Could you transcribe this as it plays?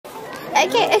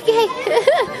Okay, okay.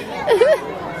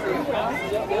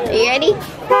 Are you ready?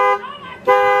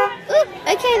 Ooh,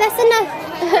 okay, that's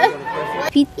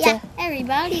enough. Pizza. Yeah,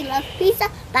 everybody loves pizza,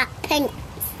 but penguins.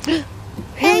 Really?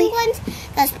 Penguins,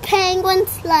 because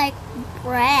penguins like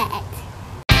bread.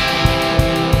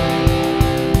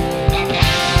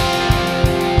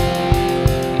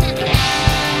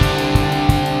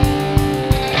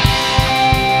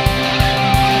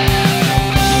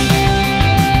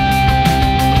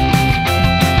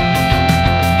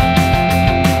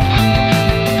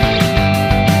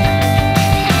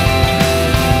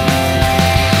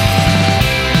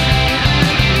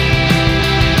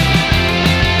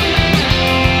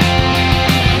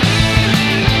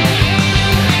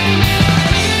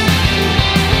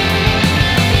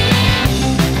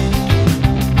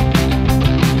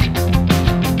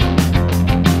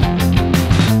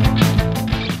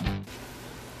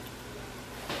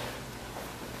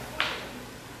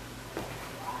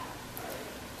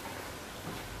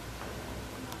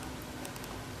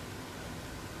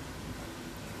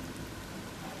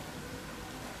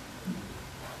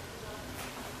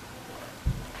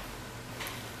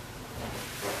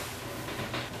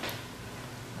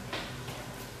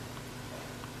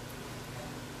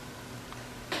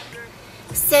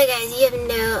 So guys, you have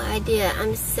no idea.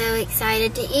 I'm so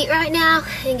excited to eat right now.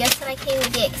 And guess what I came to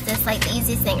get? Because that's like the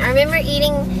easiest thing. I remember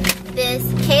eating this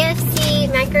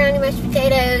KFC macaroni mashed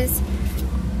potatoes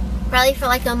probably for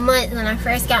like a month when I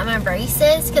first got my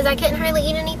braces because I couldn't hardly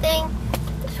eat anything.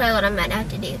 That's probably what I'm about to have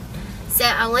to do. So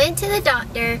I went to the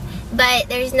doctor, but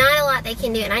there's not a lot they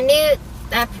can do. And I knew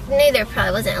there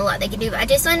probably wasn't a lot they could do, but I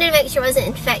just wanted to make sure it wasn't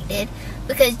infected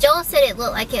because Joel said it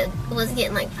looked like it was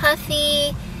getting like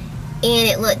puffy. And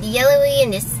it looked yellowy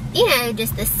and just, you know,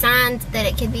 just the signs that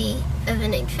it could be of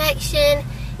an infection.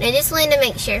 And I just wanted to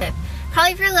make sure that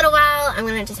probably for a little while, I'm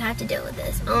going to just have to deal with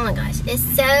this. Oh my gosh, it's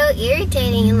so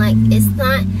irritating and like, it's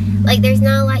not, like there's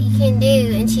not a lot you can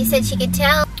do. And she said she could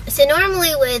tell. So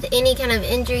normally with any kind of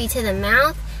injury to the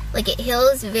mouth, like it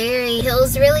heals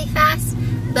really fast.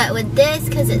 But with this,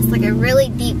 because it's like a really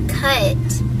deep cut,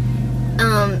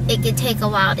 it could take a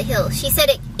while to heal. She said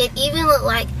it even looked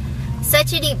like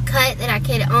such a deep cut that I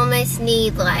could almost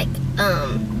need like,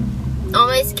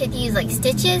 almost could use like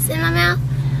stitches in my mouth.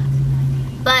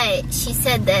 But she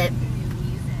said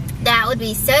that would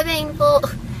be so painful.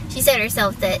 She said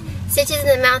herself that stitches in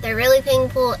the mouth are really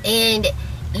painful, and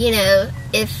you know,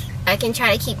 if I can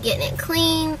try to keep getting it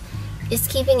clean, just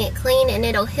keeping it clean and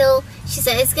it'll heal. She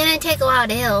said it's gonna take a while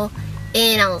to heal,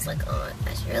 and I was like, oh my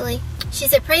gosh, really? She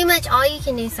said pretty much all you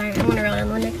can do, sorry, I'm gonna roll down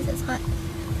the window because it's hot.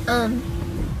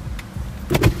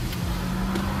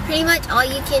 Pretty much all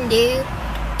you can do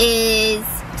is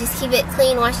just keep it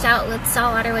clean, washed out with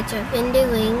salt water, which I've been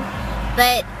doing.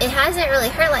 But it hasn't really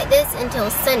hurt like this until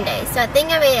Sunday. So I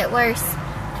think I made it worse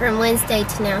from Wednesday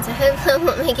to now. So hopefully I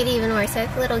won't make it even worse.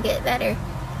 Hopefully it'll get better.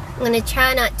 I'm going to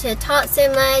try not to talk so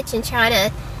much and try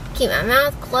to keep my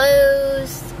mouth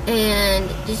closed and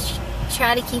just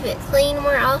try to keep it clean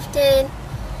more often.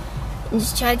 And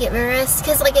just try to get my rest.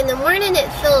 Because like in the morning it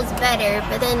feels better,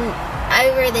 but then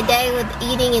over the day with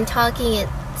eating and talking, it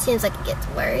seems like it gets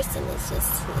worse, and that's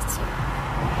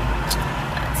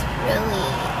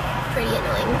really pretty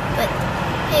annoying. But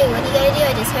hey, what do you gotta do?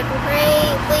 I just hope and pray,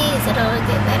 please, it'll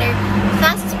get better as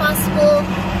fast as possible.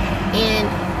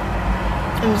 And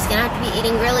I'm just gonna have to be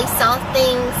eating really soft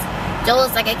things.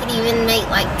 Joel's like, I could even make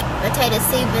like potato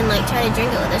soup and like try to drink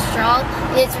it with a straw.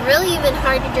 And it's really even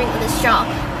hard to drink with a straw.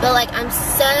 But like, I'm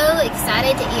so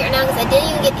excited to eat right now because I didn't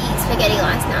even get to eat spaghetti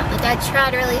last night. Like, I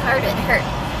tried really hard, it hurt.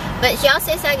 But she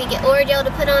also said I could get Oreo to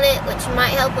put on it, which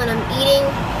might help when I'm eating.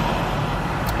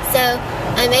 So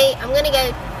I'm gonna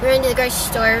go run to the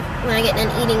grocery store when I get done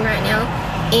eating right now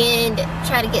and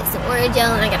try to get some Oreo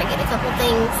gel, and I gotta get a couple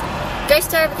things. Grocery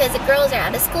store because the girls are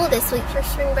out of school this week for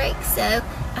spring break, so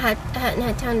I hadn't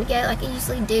had time to go like I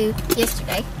usually do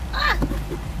yesterday. Ah!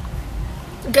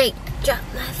 Great, dropped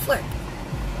my fork.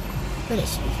 What is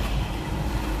she?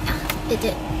 It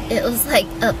did. It was like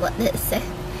up like this. So,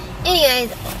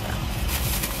 anyways,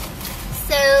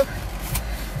 so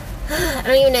I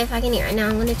don't even know if I can eat right now.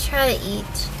 I'm gonna try to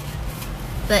eat,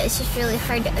 but it's just really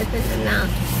hard to open the mouth.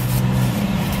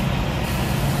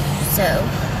 So,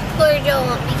 poor Joel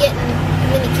won't be getting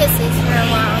many kisses for a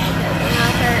while because my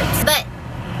mouth hurts. But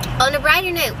on a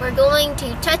brighter note, we're going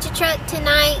to Touch a Truck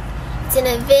tonight. It's an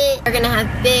event. We're gonna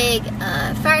have big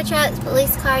fire trucks,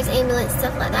 police cars, ambulance,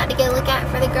 stuff like that to go look at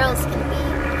for the girls. It's gonna be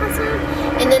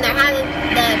awesome. And then they're having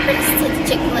the Princess at the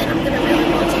Chick-fil-A. I'm gonna really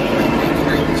want Chick-fil-A, but I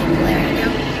cannot eat Chick-fil-A right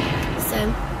now. So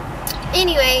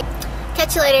anyway,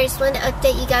 catch you later. Just wanted to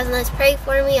update you guys on this. Pray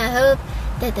for me. I hope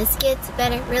that this gets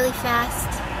better really fast.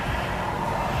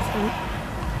 So,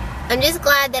 I'm just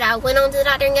glad that I went on to the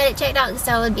doctor and got it checked out, because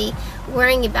I would be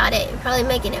worrying about it and probably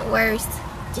making it worse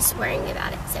just worrying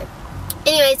about it. So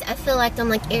anyways, I feel like I'm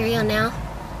like Ariel now.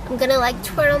 I'm gonna like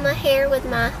twirl my hair with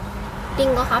my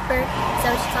dingle hopper. Is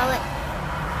that what you call it?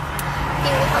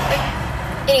 Dingle hopper.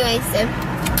 Anyways, so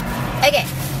okay,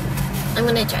 I'm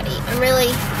gonna try to eat. I'm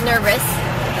really nervous.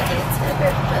 I think it's gonna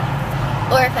hurt, but,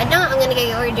 or if I don't, I'm gonna go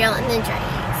get orange gel and then try to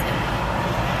eat.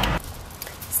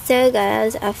 So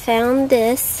guys, I found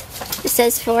this. It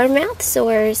says for mouth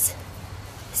sores.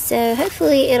 So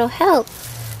hopefully it'll help.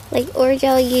 Like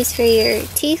Orajel used for your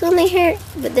teeth when they hurt,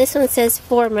 but this one says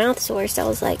for mouth sores. So I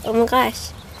was like, oh my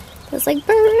gosh, that's like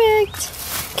perfect.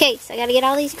 Okay, so I gotta get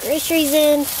all these groceries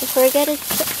in before I gotta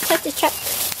touch the truck.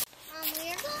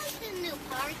 We're going to the new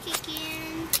park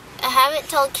again. I haven't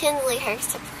told Kinsley her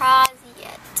surprise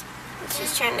yet.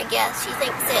 She's trying to guess. She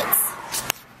thinks it's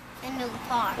a new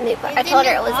park. New park. I told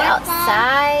her it was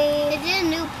outside. Is it a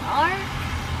new park?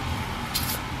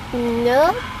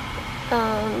 No.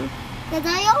 Because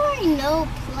I already know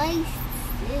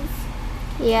places.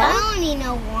 Yeah? I only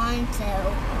know one, so.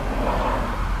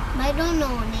 But I don't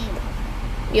know a name.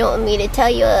 You want me to tell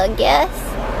you a guess?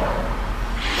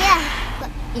 Yeah.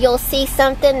 You'll see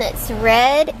something that's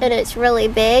red and it's really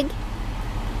big.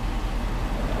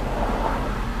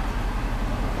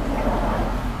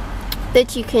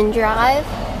 That you can drive.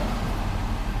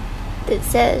 That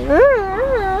says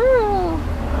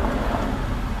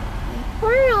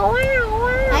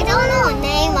I don't know the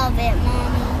name of it,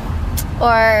 Mommy.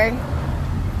 or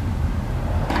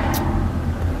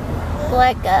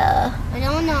like a, I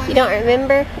don't know. you don't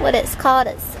remember what it's called?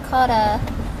 It's called a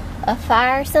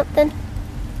fire or something.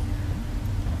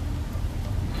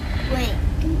 Wait,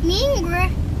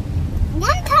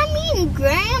 one time me and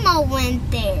Grandma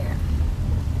went there.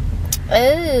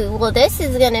 Oh, well this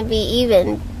is gonna be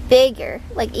even bigger,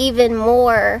 like even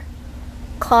more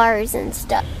cars and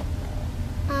stuff.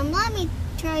 Let me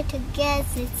try to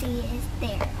guess to see it's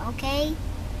there, okay?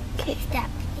 Okay. Stop,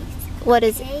 please. What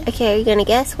is it? Okay, are you gonna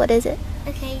guess? What is it?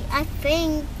 Okay, I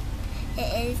think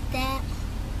it is that.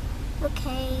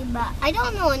 Okay, but I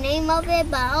don't know the name of it,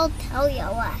 but I'll tell you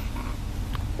what it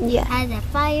has. Yeah. It has a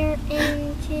fire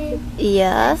engine.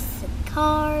 Yeah. It has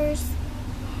cars.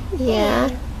 Yeah.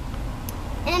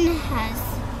 And it has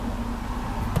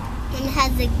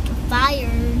a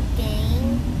fire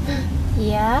game.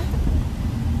 Yeah.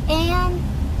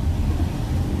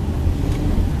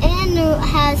 And it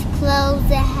has clothes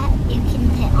that you can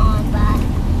put on, but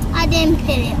I didn't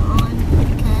put it on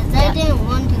because I didn't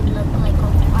want to look like a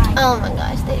fire. Oh my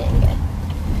gosh, they didn't go.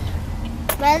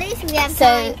 But at least we have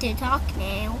time to talk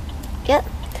now. Yep.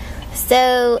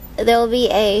 So there'll be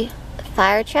a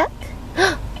fire truck.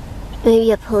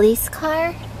 Maybe a police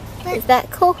car. Is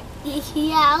that cool?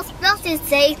 Yeah, I was supposed to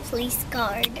say police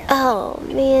car. Oh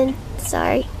man,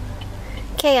 sorry.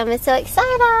 Okay, I'm so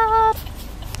excited.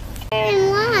 They're in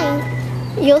line.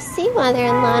 You'll see why they're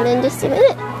in line in just a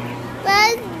minute.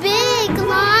 That's big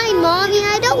line, Mommy.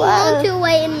 I don't want to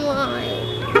wait in line.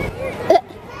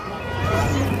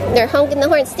 They're honking the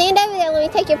horn. Stand over there. Let me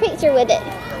take your picture with it.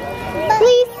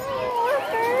 Please.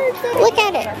 Look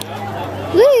at it.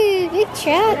 Woo, big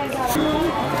truck.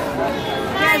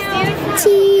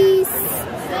 Cheese.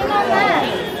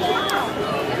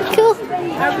 Cool.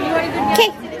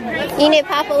 Okay. You know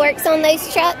Papa works on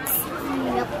those trucks?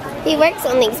 He works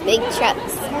on these big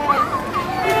trucks.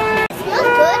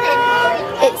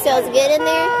 It smells good in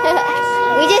there?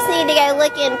 We just need to go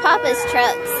look in Papa's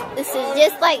trucks. This is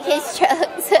just like his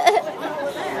trucks.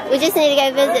 We just need to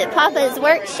go visit Papa's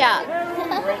workshop.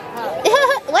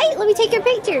 Wait, let me take your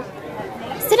picture.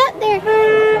 Sit up there.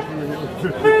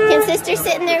 Can Sister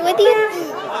sit in there with you?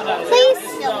 Please?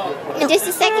 In just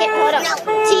a second. Hold on.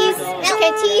 Cheese.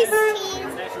 Okay, cheese.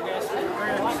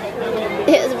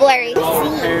 It was blurry. Do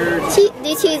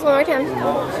cheese one more time.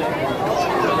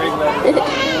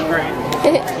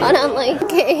 Hold on, like,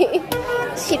 okay.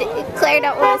 Claire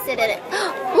don't want to sit in it.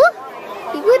 Look,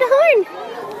 you blew the horn.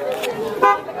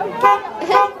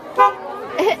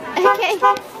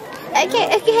 Okay.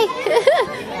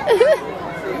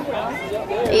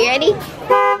 Are you ready?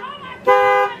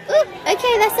 Ooh,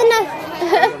 okay, that's enough.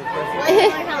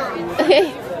 Okay.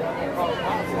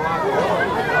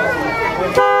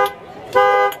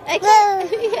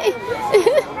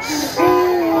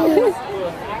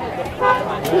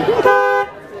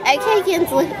 Okay,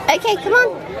 Kinsley. Okay, come on.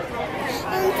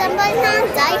 Somebody's not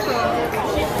die home.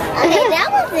 Okay, that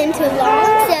wasn't too long,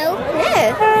 so. Yeah.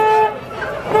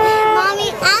 Mommy,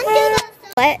 I'm gonna.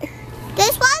 What?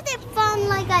 This wasn't fun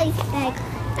like I said.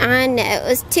 I know, it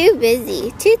was too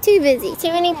busy. Too busy. Too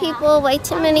many people, way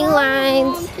too many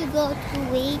lines. To go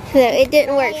to eat. So it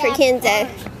didn't work for Kenzo.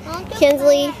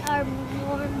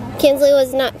 Kinsley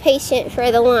was not patient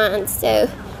for the lines, so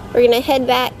we're gonna head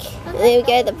back and then we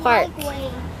go to the park.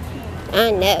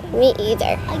 I know, me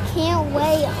either. I can't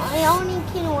wait. I only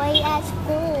can wait at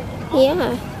school.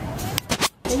 Yeah.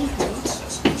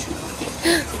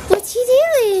 What you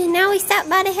doing? Now we stopped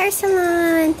by the hair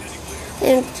salon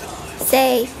and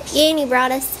say, Annie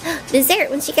brought us dessert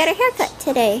when she got her haircut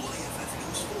today.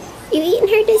 You eating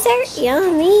her dessert?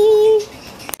 Yummy.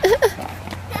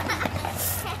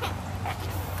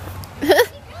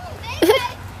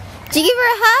 Did you give her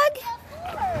a hug?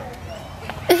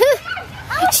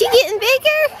 She getting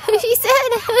bigger? She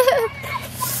said.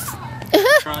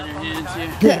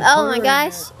 Oh my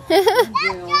gosh.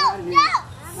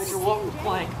 Make her walk the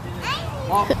plank.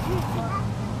 Walk.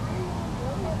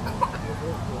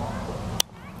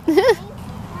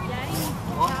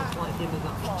 Walk the plank into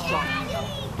the shop.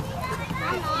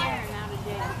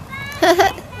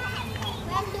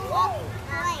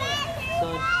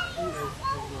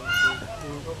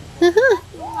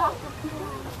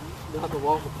 You have to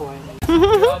walk the plank.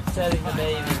 You're upsetting the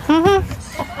baby.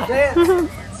 Dance.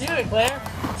 Do it, Claire.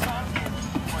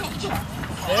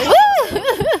 There you go.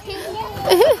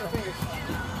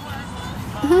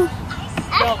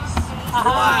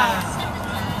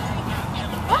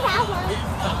 What happened?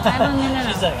 I don't know.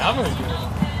 She's like, I'm gonna do it.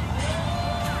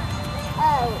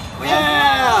 Oh. Yeah!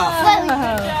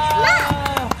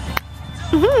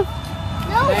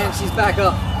 Man, she's back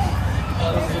up.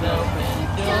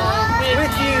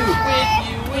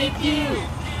 With you.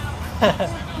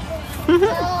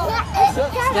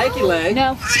 Snaky leg.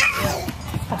 No.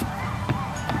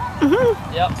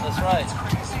 Yep, that's right.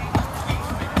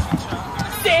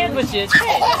 Sandwiches.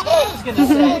 Hey, I was gonna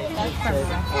say.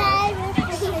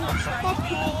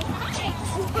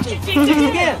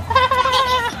 Again.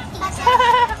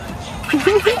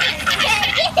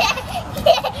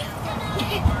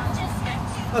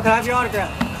 Oh, can I have your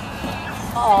autograph?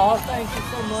 Oh, thank you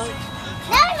so much.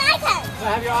 Not my turn. Can I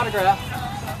have your autograph?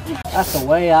 That's the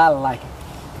way I like it.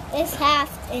 It's half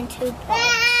in 2 parts.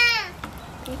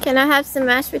 Can I have some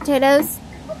mashed potatoes?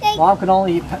 Okay. Mom can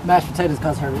only eat mashed potatoes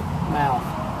because her mouth.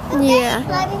 Yeah.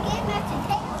 Let me get mashed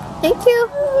potatoes. Thank you.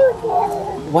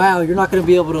 Wow, you're not going to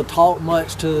be able to talk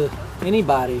much to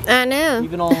anybody, I know.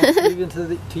 even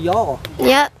to y'all.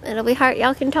 Yep, it'll be hard.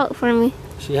 Y'all can talk for me.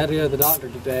 She had to go to the doctor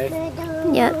today.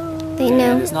 Yep, they And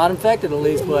know. it's not infected, at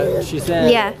least, but she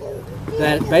said Yeah,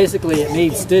 that basically it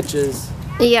needs stitches.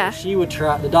 yeah. She would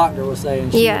try. The doctor was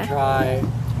saying she Yeah. would try.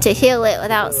 To heal it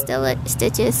without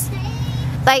stitches.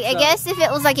 Like, I guess if it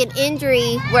was like an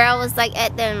injury where I was like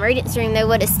at the emergency room, they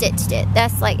would have stitched it.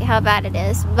 That's like how bad it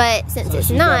is. But since So it's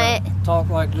she's not, gotta talk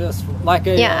like this, like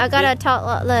a yeah, I gotta talk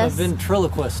like a this.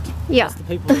 ventriloquist. Yeah. That's the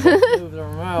people who move their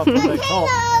mouth when they talk.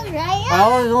 I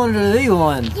always wanted to be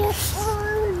one.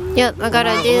 Yep, I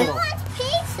gotta do.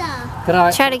 Pizza. Could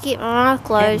I? Try to keep my mouth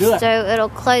closed do it. so it'll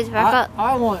close back up.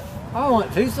 I want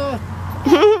pizza.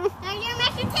 Now your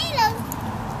mashed potatoes.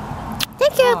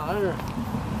 Thank you.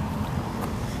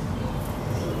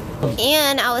 Oh,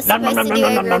 And I was supposed to do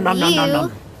a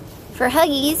review for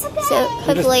Huggies, so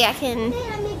hopefully I can. I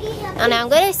don't know, I'm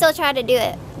gonna still try to do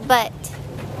it, but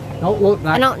don't look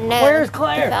back. I don't know Where's if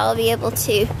Claire? I'll be able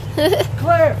to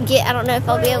Claire. I don't know if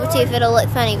I'll be able to, if it'll look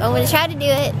funny. But I'm gonna try to do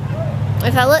it.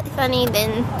 If I look funny,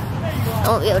 then I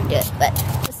won't be able to do it. But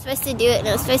I was supposed to do it, and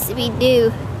it was supposed to be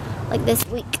due like this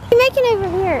week. What are you making over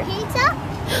here? Pizza?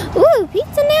 Ooh,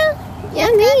 pizza now?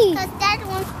 Yummy. Because Dad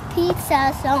wants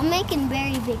pizza, so I'm making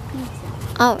very big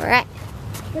pizza. All right.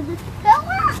 Who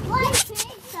likes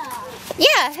pizza?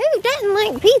 Yeah, who doesn't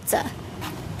like pizza?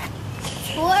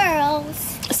 Squirrels.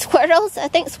 Squirrels? I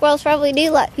think squirrels probably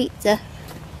do like pizza.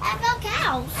 How about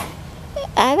cows?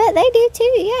 I bet they do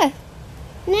too, yeah.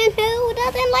 And then who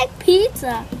doesn't like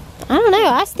pizza? I don't know,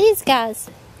 ask these guys.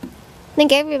 I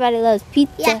think everybody loves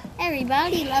pizza. Yeah,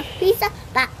 everybody loves pizza,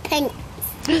 but penguins.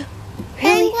 Really?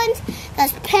 Penguins,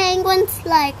 because penguins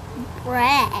like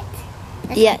bread.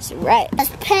 Yes, right. Because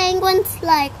penguins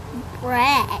like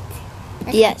bread.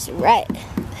 Yes, right.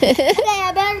 Okay,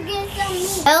 I better get some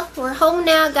meat. Well, we're home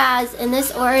now, guys, and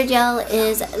this Orajel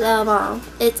is the bomb.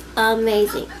 It's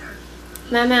amazing.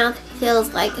 My mouth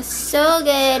feels like so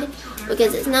good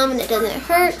because it's numb and it doesn't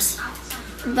hurt,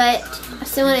 but I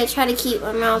still want to try to keep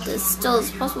my mouth as still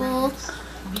as possible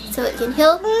so it can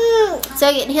heal.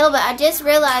 But I just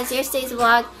realized yesterday's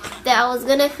vlog that I was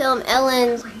gonna film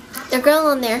Ellen, the girl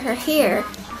on there, her hair.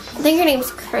 I think her name's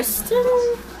Kristen,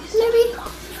 maybe.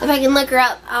 If I can look her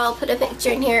up, I'll put a picture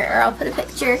in here, or I'll put a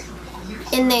picture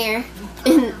in there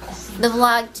in the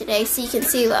vlog today so you can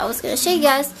see what I was going to show you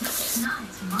guys.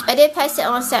 I did post it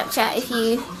on Snapchat if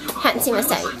you hadn't seen my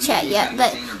Snapchat yet,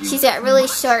 but she's got really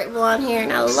short blonde hair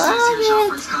and I love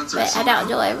it, but I doubt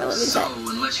you'll ever let me cut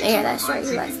my hair that short.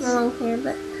 He likes my long hair,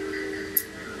 but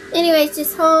anyways,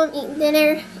 just home eating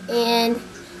dinner and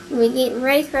we're getting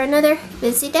ready for another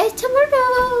busy day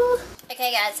tomorrow.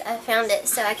 Okay guys, I found it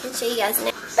so I can show you guys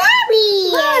now. Bobby!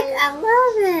 Look, I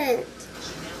love it.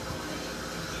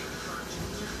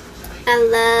 I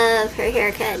love her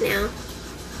haircut now.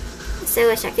 I so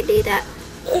wish I could do that.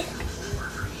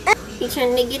 You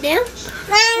trying to get down?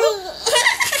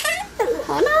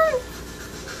 Hold on.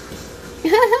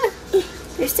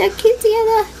 They're so cute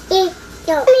together. Look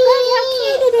how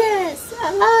cute it is. I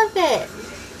love it.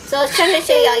 So I was trying to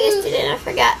show y'all yesterday and I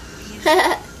forgot.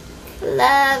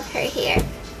 Love her hair.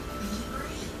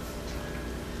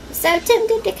 I'm so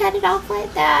tempted to cut it off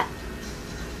like that.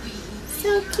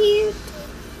 So cute.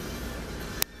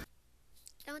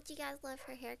 Don't you guys love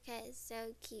her haircut? It's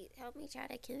so cute. Help me try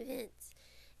to convince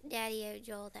Daddy O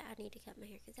Joel that I need to cut my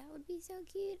hair because that would be so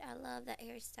cute. I love that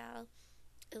hairstyle.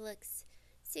 It looks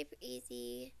super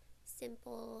easy,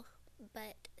 simple,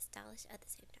 but stylish at the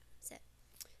same time. So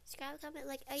subscribe, comment,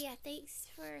 like. Oh yeah, thanks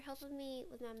for helping me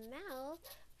with my mouth.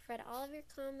 I've read all of your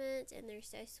comments and they're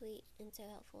so sweet and so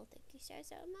helpful. Thank you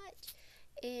so much.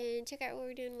 And check out what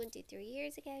we're doing 1, 2, 3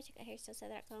 years ago. Check out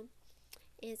HairStylistHeather.com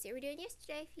and see what we're doing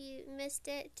yesterday if you missed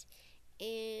it.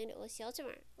 And we'll see y'all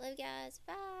tomorrow. Love you guys.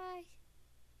 Bye.